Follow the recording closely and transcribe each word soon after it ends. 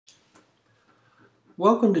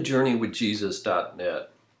Welcome to JourneyWithJesus.net,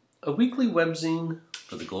 a weekly webzine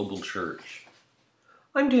for the global church.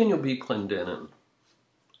 I'm Daniel B. Clendenin.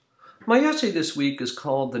 My essay this week is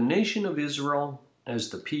called The Nation of Israel as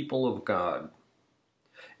the People of God.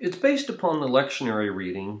 It's based upon the lectionary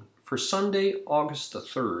reading for Sunday, August the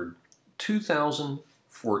 3rd,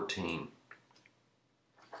 2014.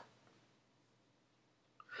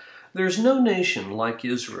 There's no nation like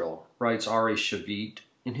Israel, writes Ari Shavit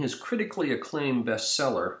in his critically acclaimed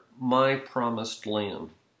bestseller, My Promised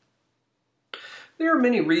Land. There are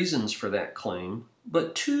many reasons for that claim,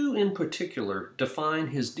 but two in particular define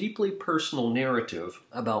his deeply personal narrative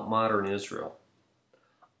about modern Israel: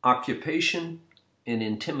 occupation and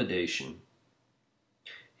intimidation.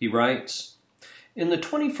 He writes, "In the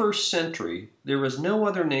 21st century, there is no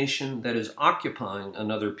other nation that is occupying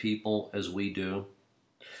another people as we do,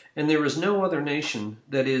 and there is no other nation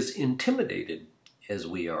that is intimidated as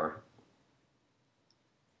we are."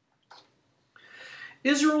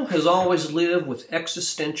 Israel has always lived with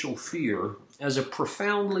existential fear as a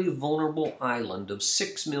profoundly vulnerable island of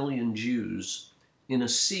 6 million Jews in a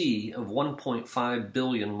sea of 1.5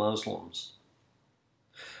 billion Muslims.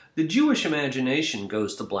 The Jewish imagination,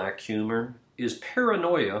 goes the black humor, is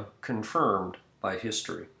paranoia confirmed by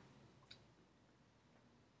history.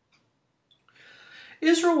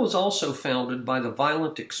 Israel was also founded by the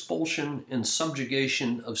violent expulsion and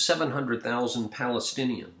subjugation of 700,000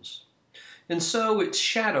 Palestinians, and so it's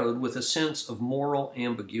shadowed with a sense of moral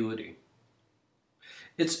ambiguity.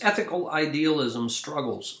 Its ethical idealism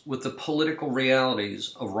struggles with the political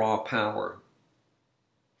realities of raw power.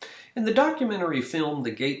 In the documentary film The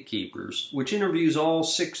Gatekeepers, which interviews all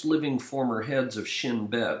 6 living former heads of Shin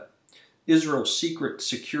Bet, Israel's secret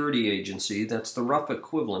security agency that's the rough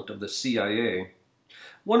equivalent of the CIA,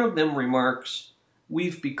 one of them remarks,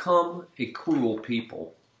 "We've become a cruel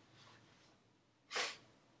people."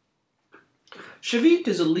 Shavit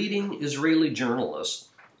is a leading Israeli journalist,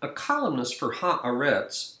 a columnist for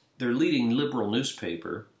Haaretz, their leading liberal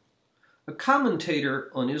newspaper, a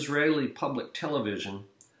commentator on Israeli public television,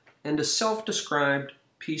 and a self-described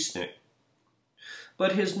peacenik.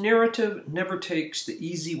 But his narrative never takes the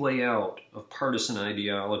easy way out of partisan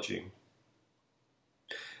ideology.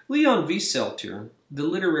 Leon Wieseltier, the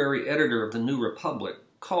literary editor of the New Republic,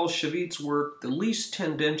 calls Shavit's work the least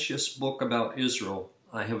tendentious book about Israel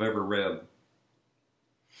I have ever read.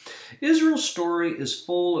 Israel's story is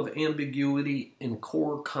full of ambiguity and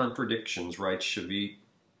core contradictions, writes Shavit,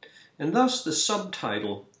 and thus the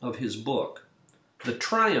subtitle of his book, The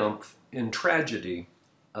Triumph and Tragedy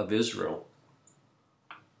of Israel.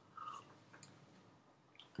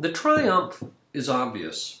 The triumph is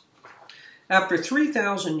obvious. After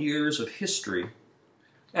 3,000 years of history,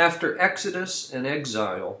 after exodus and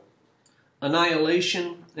exile,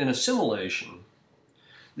 annihilation and assimilation,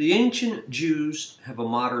 the ancient Jews have a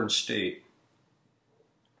modern state.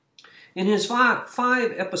 In his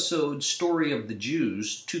 5-episode Story of the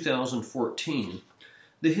Jews, 2014,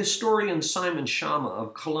 the historian Simon Schama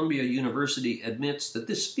of Columbia University admits that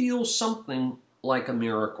this feels something like a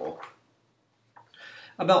miracle.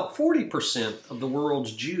 About 40% of the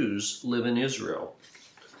world's Jews live in Israel.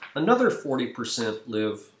 Another 40%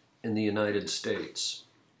 live in the United States.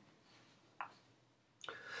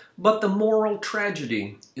 But the moral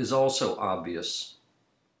tragedy is also obvious.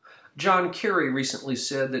 John Kerry recently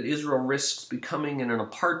said that Israel risks becoming an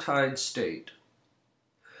apartheid state.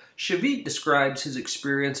 Shavit describes his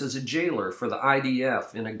experience as a jailer for the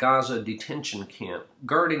IDF in a Gaza detention camp,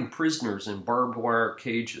 guarding prisoners in barbed wire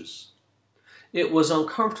cages. It was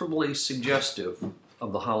uncomfortably suggestive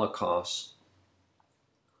of the Holocaust.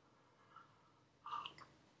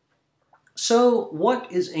 So, what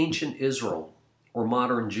is ancient Israel, or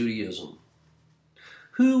modern Judaism?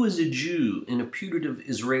 Who is a Jew in a putative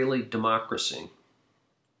Israeli democracy?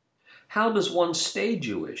 How does one stay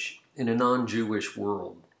Jewish in a non-Jewish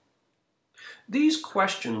world? These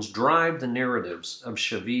questions drive the narratives of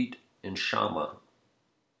Shavit and Schama.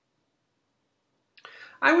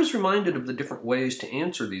 I was reminded of the different ways to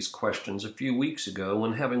answer these questions a few weeks ago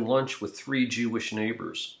when having lunch with 3 Jewish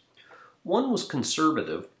neighbors. One was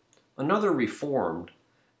conservative, another reformed,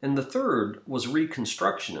 and the third was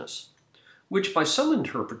reconstructionist, which by some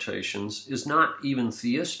interpretations is not even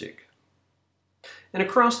theistic. And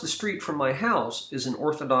across the street from my house is an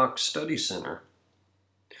Orthodox study center.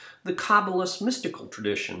 The Kabbalist mystical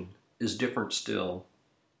tradition is different still.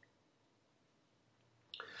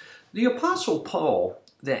 The Apostle Paul,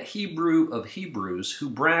 that Hebrew of Hebrews who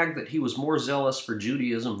bragged that he was more zealous for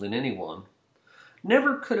Judaism than anyone,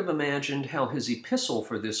 never could have imagined how his epistle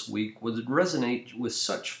for this week would resonate with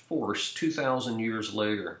such force 2,000 years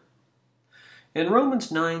later. In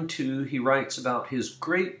Romans 9:2, he writes about his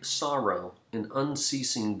great sorrow and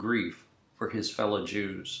unceasing grief for his fellow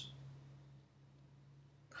Jews.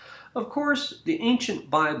 Of course, the ancient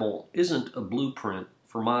Bible isn't a blueprint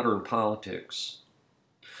for modern politics.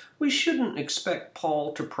 We shouldn't expect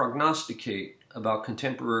Paul to prognosticate about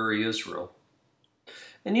contemporary Israel.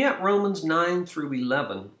 And yet Romans 9 through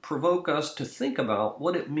 11 provoke us to think about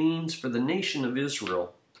what it means for the nation of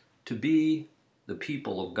Israel to be the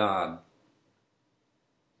people of God.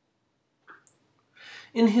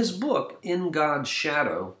 In his book, In God's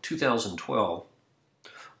Shadow, 2012,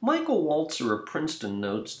 Michael Walzer of Princeton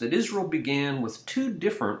notes that Israel began with two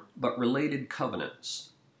different but related covenants.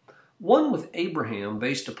 One with Abraham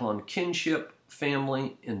based upon kinship,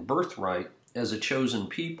 family, and birthright as a chosen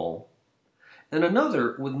people, and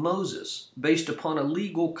another with Moses based upon a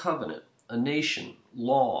legal covenant, a nation,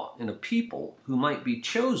 law, and a people who might be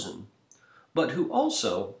chosen, but who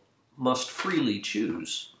also must freely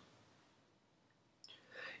choose.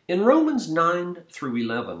 In Romans 9 through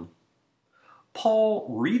 11, Paul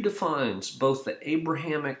redefines both the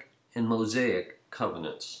Abrahamic and Mosaic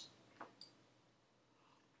covenants.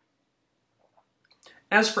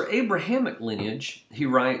 As for Abrahamic lineage, he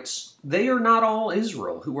writes, "They are not all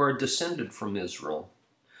Israel who are descended from Israel.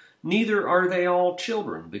 Neither are they all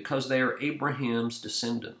children, because they are Abraham's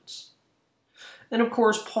descendants." And of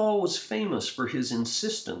course, Paul was famous for his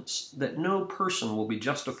insistence that no person will be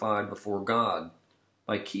justified before God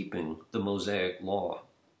by keeping the Mosaic law.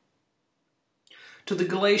 To the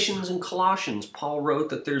Galatians and Colossians, Paul wrote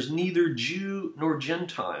that there's neither Jew nor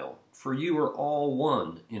Gentile, for you are all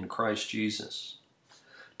one in Christ Jesus.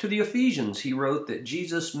 To the Ephesians, he wrote that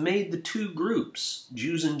Jesus made the two groups,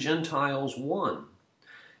 Jews and Gentiles, one,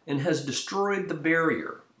 and has destroyed the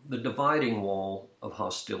barrier, the dividing wall of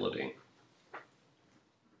hostility.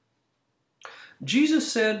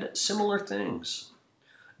 Jesus said similar things.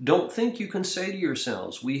 Don't think you can say to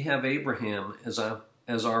yourselves, we have Abraham as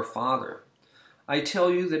our father. I tell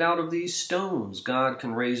you that out of these stones God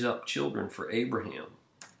can raise up children for Abraham.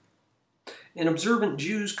 And observant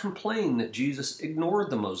Jews complain that Jesus ignored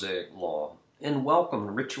the Mosaic law and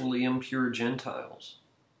welcomed ritually impure Gentiles.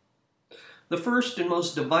 The first and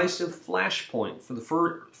most divisive flashpoint for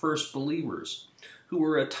the first believers, who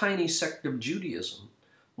were a tiny sect of Judaism,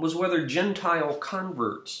 was whether Gentile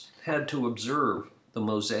converts had to observe the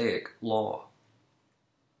Mosaic law.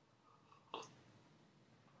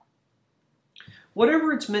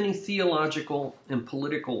 Whatever its many theological and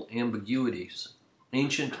political ambiguities,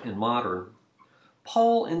 ancient and modern,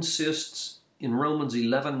 Paul insists in Romans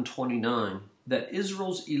 11:29 that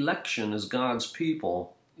Israel's election as God's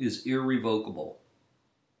people is irrevocable.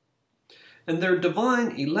 And their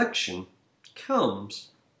divine election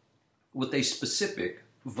comes with a specific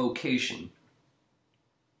vocation.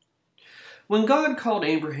 When God called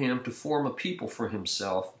Abraham to form a people for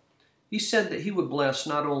himself, he said that he would bless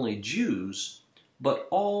not only Jews, but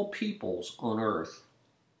all peoples on earth.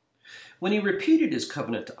 When he repeated his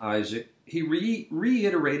covenant to Isaac, he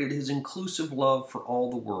reiterated his inclusive love for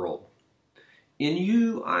all the world. In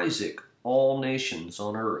you, Isaac, all nations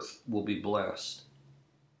on earth will be blessed.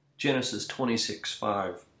 Genesis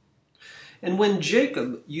 26:5. And when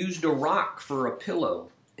Jacob used a rock for a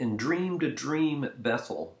pillow and dreamed a dream at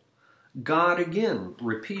Bethel, God again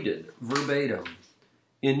repeated verbatim,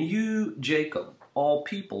 in you, Jacob, all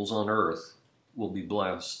peoples on earth will be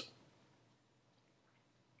blessed.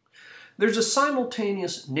 There's a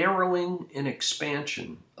simultaneous narrowing and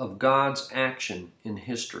expansion of God's action in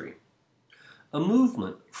history, a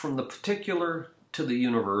movement from the particular to the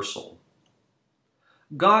universal.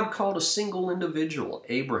 God called a single individual,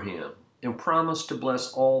 Abraham, and promised to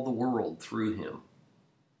bless all the world through him.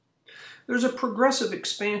 There's a progressive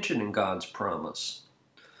expansion in God's promise.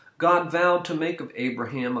 God vowed to make of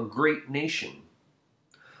Abraham a great nation.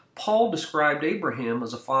 Paul described Abraham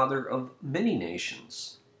as a father of many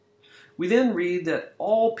nations. We then read that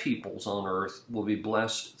all peoples on earth will be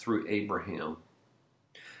blessed through Abraham.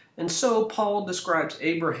 And so Paul describes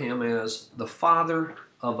Abraham as the father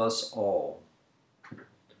of us all.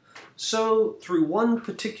 So, through one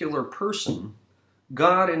particular person,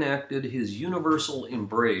 God enacted his universal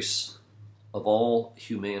embrace of all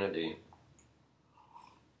humanity.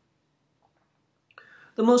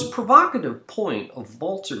 The most provocative point of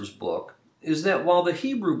Walzer's book is that while the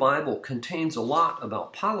Hebrew Bible contains a lot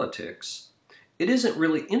about politics, it isn't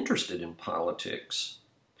really interested in politics.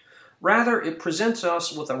 Rather, it presents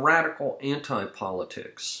us with a radical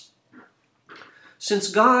anti-politics. Since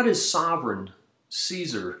God is sovereign,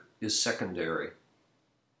 Caesar is secondary.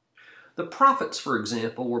 The prophets, for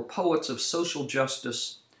example, were poets of social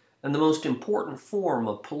justice and the most important form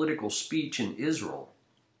of political speech in Israel,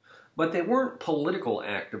 but they weren't political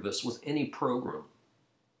activists with any program.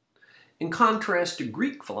 In contrast to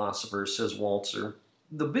Greek philosophers, says Walzer,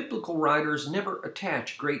 the biblical writers never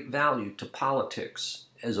attach great value to politics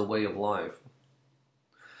as a way of life.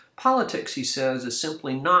 Politics, he says, is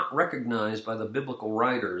simply not recognized by the biblical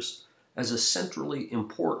writers as a centrally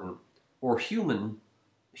important or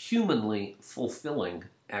humanly fulfilling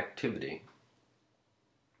activity.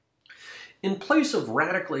 In place of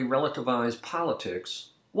radically relativized politics,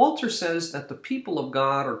 Walzer says that the people of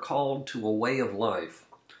God are called to a way of life,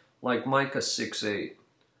 like Micah 6:8.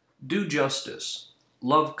 Do justice,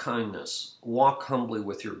 love kindness, walk humbly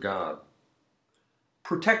with your God.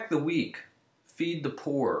 Protect the weak, feed the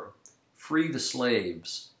poor, free the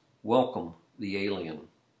slaves, welcome the alien.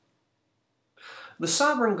 The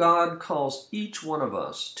sovereign God calls each one of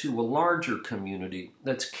us to a larger community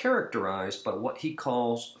that's characterized by what he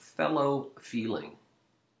calls fellow feeling.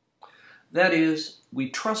 That is,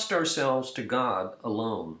 we trust ourselves to God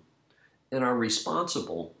alone and are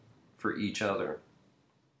responsible for each other.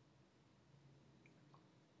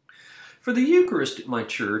 For the Eucharist at my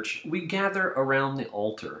church, we gather around the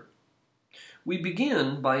altar. We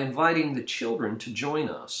begin by inviting the children to join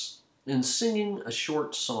us in singing a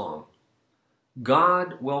short song.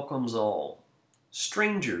 God welcomes all,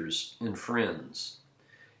 strangers and friends.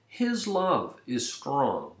 His love is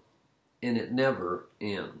strong, and it never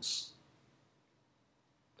ends.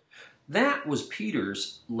 That was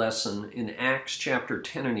Peter's lesson in Acts chapter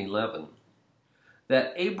 10 and 11,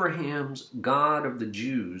 that Abraham's God of the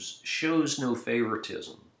Jews shows no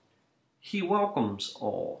favoritism. He welcomes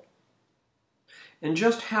all. And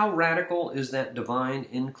just how radical is that divine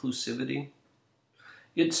inclusivity?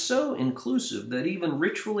 It's so inclusive that even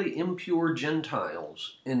ritually impure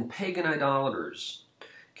Gentiles and pagan idolaters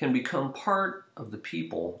can become part of the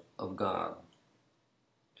people of God.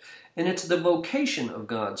 And it's the vocation of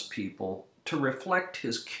God's people to reflect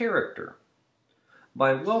his character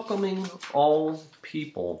by welcoming all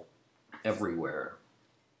people everywhere.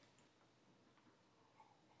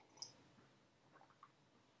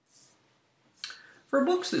 For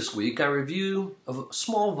books this week, I review a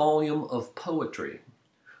small volume of poetry.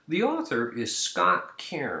 The author is Scott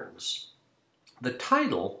Cairns. The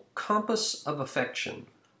title, Compass of Affection,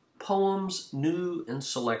 Poems New and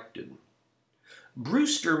Selected.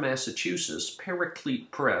 Brewster, Massachusetts,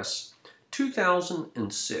 Paraclete Press,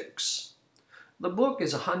 2006. The book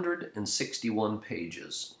is 161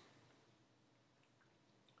 pages.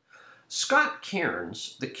 Scott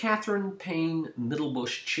Cairns, the Catherine Payne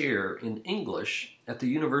Middlebush Chair in English at the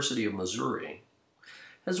University of Missouri,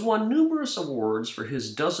 has won numerous awards for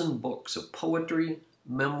his dozen books of poetry,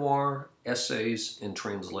 memoir, essays, and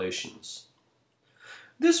translations.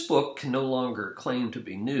 This book can no longer claim to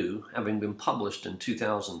be new, having been published in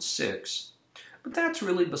 2006, but that's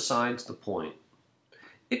really besides the point.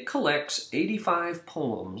 It collects 85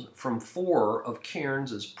 poems from 4 of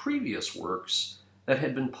Cairns's previous works that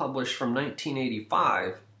had been published from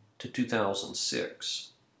 1985 to 2006.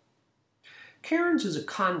 Cairns is a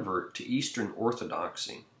convert to Eastern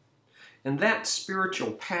Orthodoxy, and that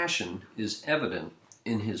spiritual passion is evident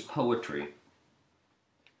in his poetry.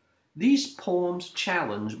 These poems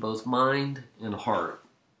challenge both mind and heart.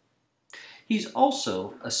 He's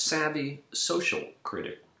also a savvy social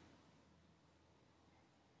critic.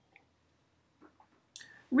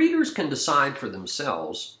 Readers can decide for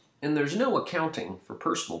themselves, and there's no accounting for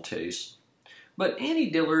personal taste, but Annie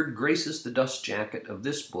Dillard graces the dust jacket of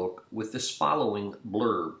this book with this following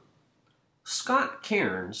blurb. Scott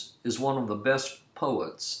Cairns is one of the best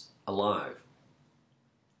poets alive.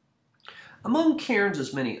 Among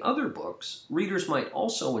Cairns's many other books, readers might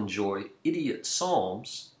also enjoy Idiot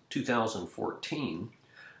Psalms, 2014,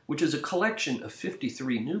 which is a collection of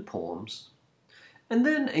 53 new poems, and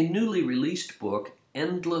then a newly released book,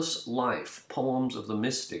 Endless Life, Poems of the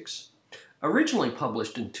Mystics, originally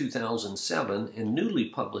published in 2007 and newly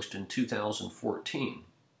published in 2014.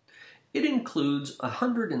 It includes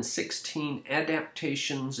 116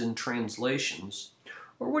 adaptations and translations,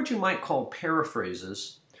 or what you might call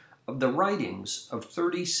paraphrases, of the writings of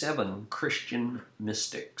 37 Christian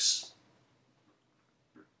mystics.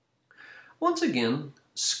 Once again,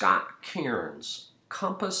 Scott Cairns,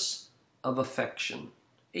 Compass of Affection,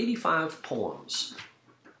 85 poems.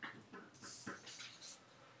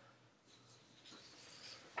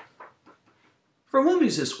 For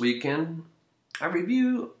movies this weekend, I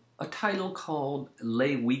review a title called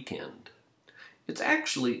Les Weekend. It's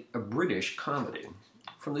actually a British comedy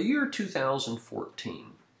from the year 2014.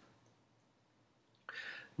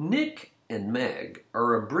 Nick and Meg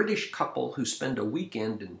are a British couple who spend a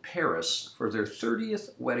weekend in Paris for their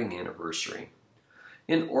 30th wedding anniversary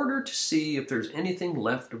in order to see if there's anything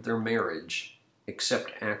left of their marriage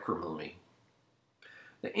except acrimony.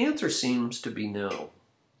 The answer seems to be no.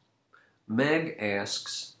 Meg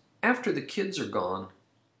asks, "After the kids are gone,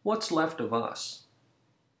 what's left of us?"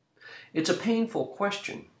 It's a painful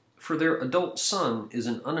question, for their adult son is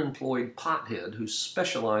an unemployed pothead who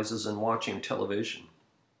specializes in watching television.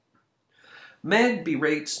 Meg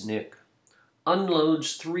berates Nick,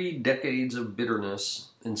 unloads 3 decades of bitterness,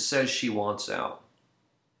 and says she wants out.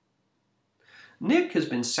 Nick has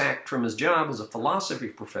been sacked from his job as a philosophy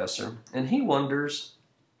professor, and he wonders,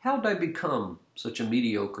 how'd I become such a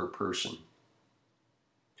mediocre person?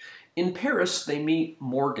 In Paris, they meet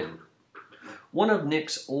Morgan, one of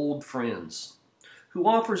Nick's old friends, who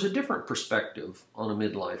offers a different perspective on a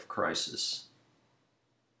midlife crisis.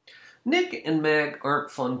 Nick and Meg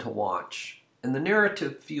aren't fun to watch, and the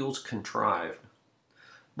narrative feels contrived.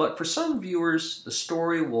 But for some viewers, the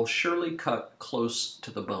story will surely cut close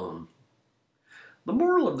to the bone. The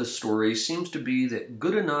moral of the story seems to be that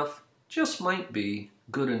good enough just might be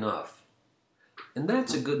good enough. And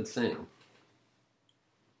that's a good thing.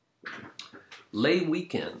 Lay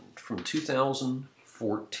Weekend from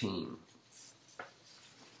 2014.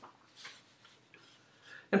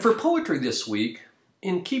 And for poetry this week,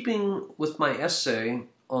 in keeping with my essay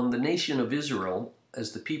on the nation of Israel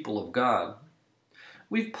as the people of God,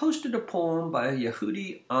 we've posted a poem by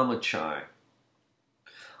Yehudi Amichai.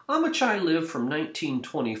 Amichai lived from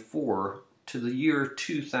 1924 to the year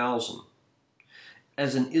 2000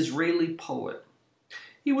 as an Israeli poet.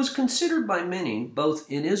 He was considered by many, both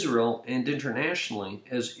in Israel and internationally,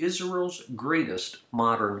 as Israel's greatest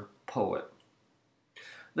modern poet.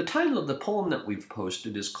 The title of the poem that we've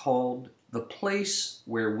posted is called "The Place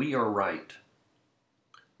Where We Are Right."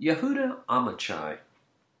 Yehuda Amichai.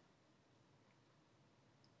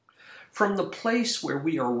 From the place where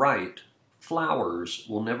we are right, flowers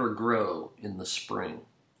will never grow in the spring.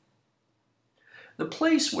 The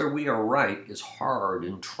place where we are right is hard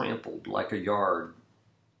and trampled like a yard.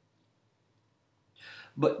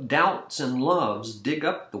 But doubts and loves dig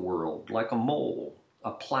up the world like a mole,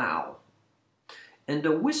 a plow. And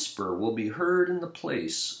a whisper will be heard in the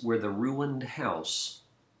place where the ruined house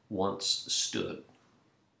once stood.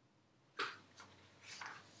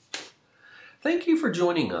 Thank you for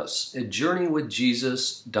joining us at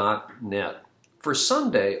JourneyWithJesus.net for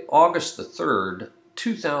Sunday, August the 3rd,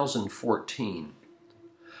 2014.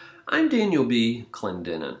 I'm Daniel B.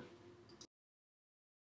 Clendenin.